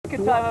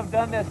second time I've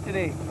done this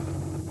today.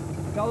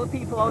 Tell the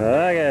people out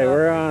there. Okay,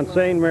 we're on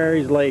St.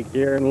 Mary's Lake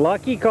here, and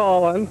Lucky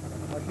Colin.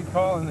 Lucky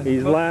Colin.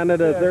 He's landed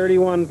a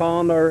 31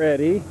 pound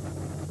already.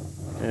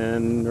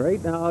 And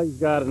right now he's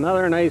got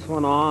another nice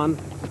one on.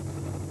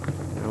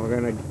 And we're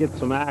gonna get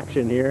some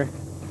action here.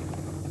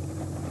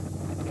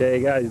 Okay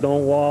guys,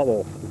 don't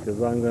wobble,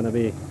 because I'm gonna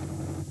be...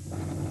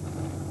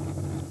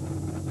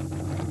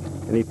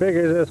 And he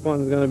figures this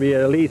one's gonna be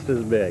at least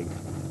as big.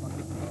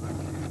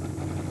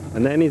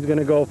 And then he's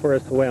gonna go for a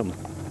swim.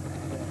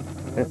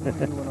 We're not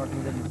going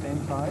to get the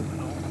same side.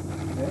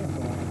 Okay,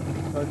 so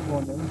start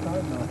going the other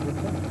side, now this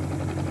one.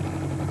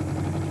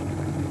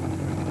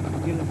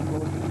 Get it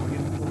close, get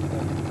it close.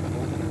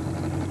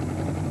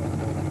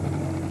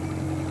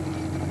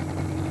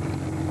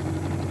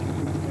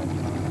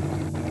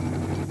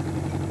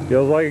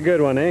 Feels like a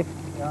good one, eh?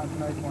 Yeah, it's a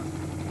nice one.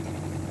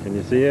 Can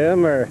you see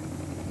him, or?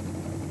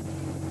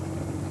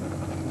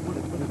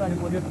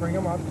 Just bring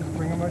him up, just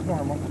bring him like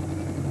normal.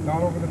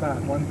 Not over the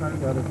bat, one side or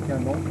the other,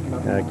 Kendall.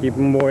 Yeah, keep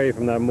him away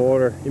from that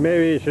motor.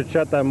 Maybe you should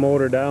shut that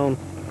motor down.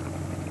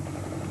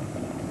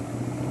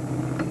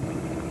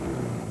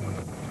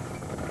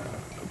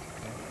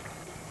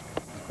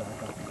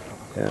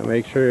 Yeah,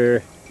 make sure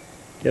you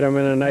get him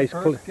in a nice,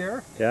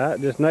 yeah,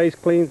 just nice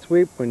clean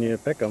sweep when you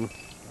pick him.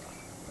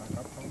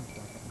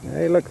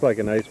 Yeah, he looks like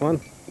a nice one.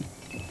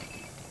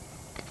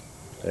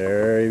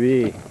 There he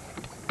be.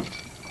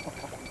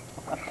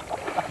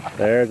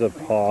 There's a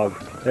hog.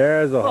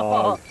 There's a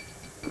hog.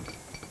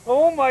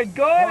 Oh my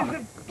God!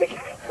 Is it big?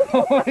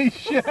 Holy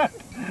shit!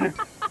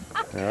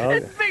 Well,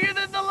 it's bigger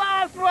than the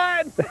last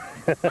one.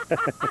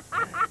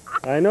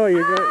 I know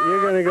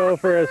you're gonna go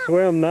for a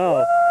swim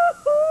now.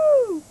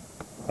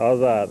 How's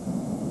that?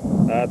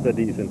 That's a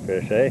decent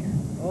fish, eh?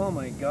 Oh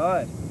my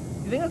God!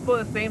 You think it's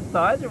about the same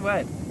size or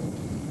what?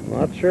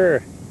 Not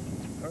sure.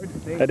 Hard to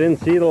say. I didn't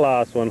see the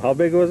last one. How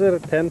big was it? A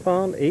 10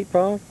 pound? 8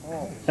 pound?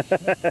 Oh,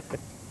 shit.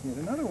 Here's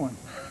another one.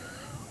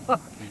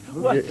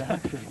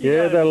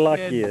 You're the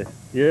luckiest.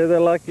 You're the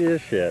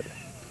luckiest shit.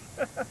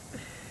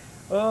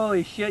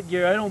 Holy shit,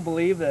 Gary, I don't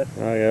believe this.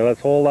 Okay, let's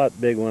hold that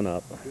big one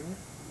up.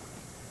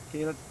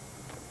 Okay, let's...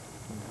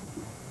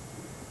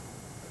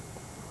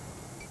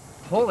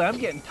 Holy, I'm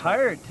getting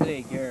tired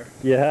today, Gary.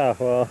 Yeah,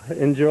 well,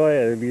 enjoy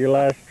it. It'll be your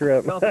last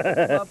trip. Up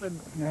and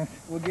Yeah.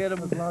 we'll get him.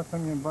 That was the last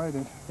time you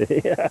invited.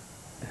 Yeah.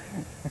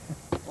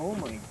 Oh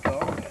my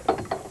God.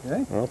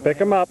 Okay? Well, pick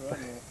him up.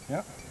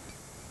 Yeah.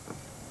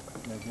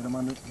 Yeah, get him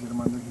under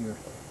here.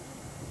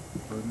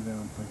 Further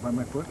down. Like by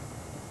my foot.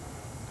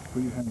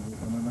 Put your hands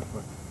under my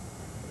foot.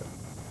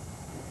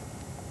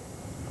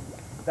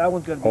 That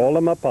one's gonna be... Hold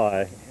him up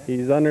high.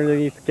 He's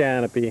underneath the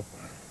canopy.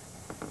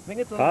 I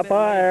think it's a little Up bit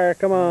light. higher,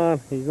 come on.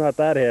 He's not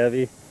that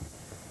heavy.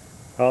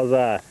 How's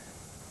that?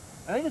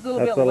 I think it's a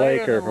little That's bit a lighter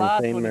Laker than the from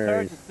last St. one. It's hard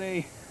Mary's. to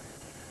say.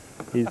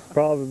 He's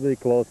probably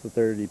close to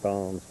 30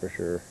 pounds for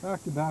sure.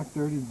 Back to back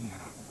 30.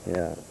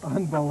 Yeah.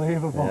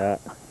 Unbelievable. Yeah.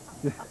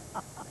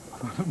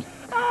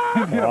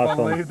 I can't Awesome.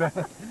 believe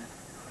that.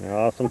 Yeah,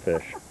 awesome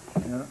fish.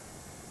 Yeah.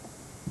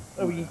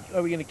 Are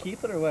we gonna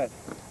keep it or what?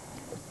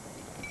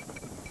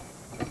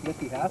 Yes,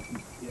 we have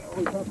to. Yeah,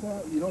 we got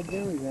that. You don't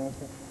do it,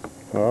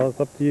 Well, it's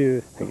up to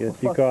you. I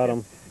guess you caught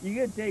him. You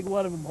gotta take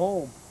one of them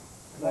home.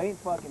 I ain't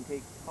fucking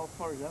take. How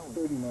far is that one?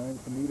 39,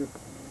 it's a meter.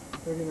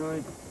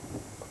 39.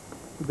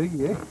 It's a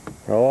biggie, eh?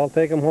 Well, I'll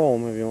take him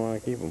home if you want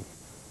to keep him.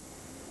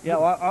 Yeah,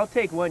 well, I'll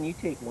take one. You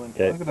take one.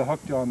 Okay. Look at the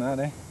hook jaw on that,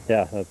 eh?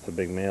 Yeah, that's a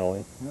big male,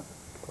 eh? Yep.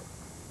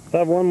 Let's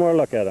have one more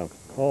look at him.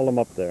 Hold him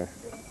up there.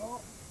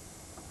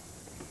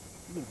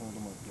 You can hold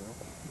him up, Darryl.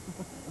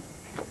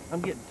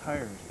 I'm getting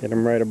tired. Get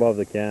him right above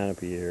the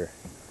canopy here.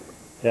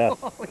 Yes.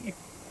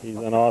 He's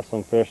an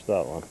awesome fish,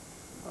 that one.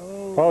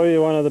 Oh. Probably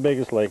one of the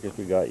biggest Lakers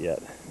we got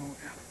yet.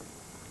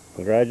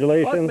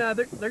 Congratulations. Fuck,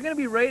 man, they're gonna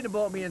be writing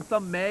about me in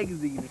some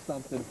magazine or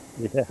something.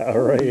 Yeah,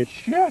 right. Holy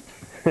shit!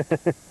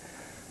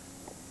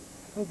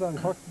 What's that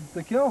hook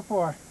to kill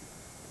for?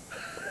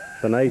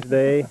 It's a nice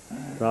day.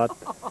 Not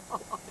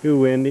too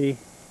windy.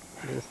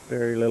 Just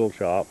very little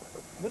chop.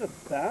 What a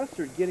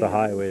bastard It's getting... a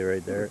highway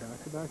right there.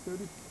 Back to back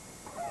 30.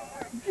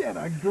 Get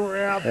a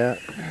grab!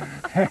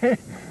 Yeah.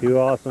 Two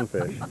awesome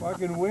fish.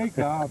 Fucking wake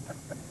up!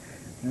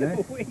 Eh?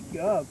 Wake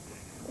up.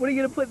 What are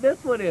you gonna put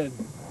this one in?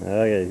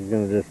 Okay, he's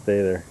gonna just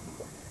stay there.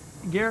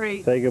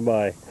 Gary, Say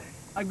goodbye.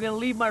 I'm gonna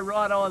leave my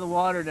rod out in the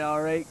water now,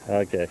 alright?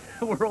 Okay.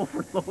 We're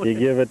overloaded. You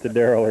give it to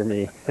Darryl or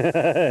me.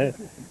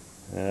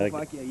 Oh,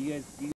 fuck yeah, you guys...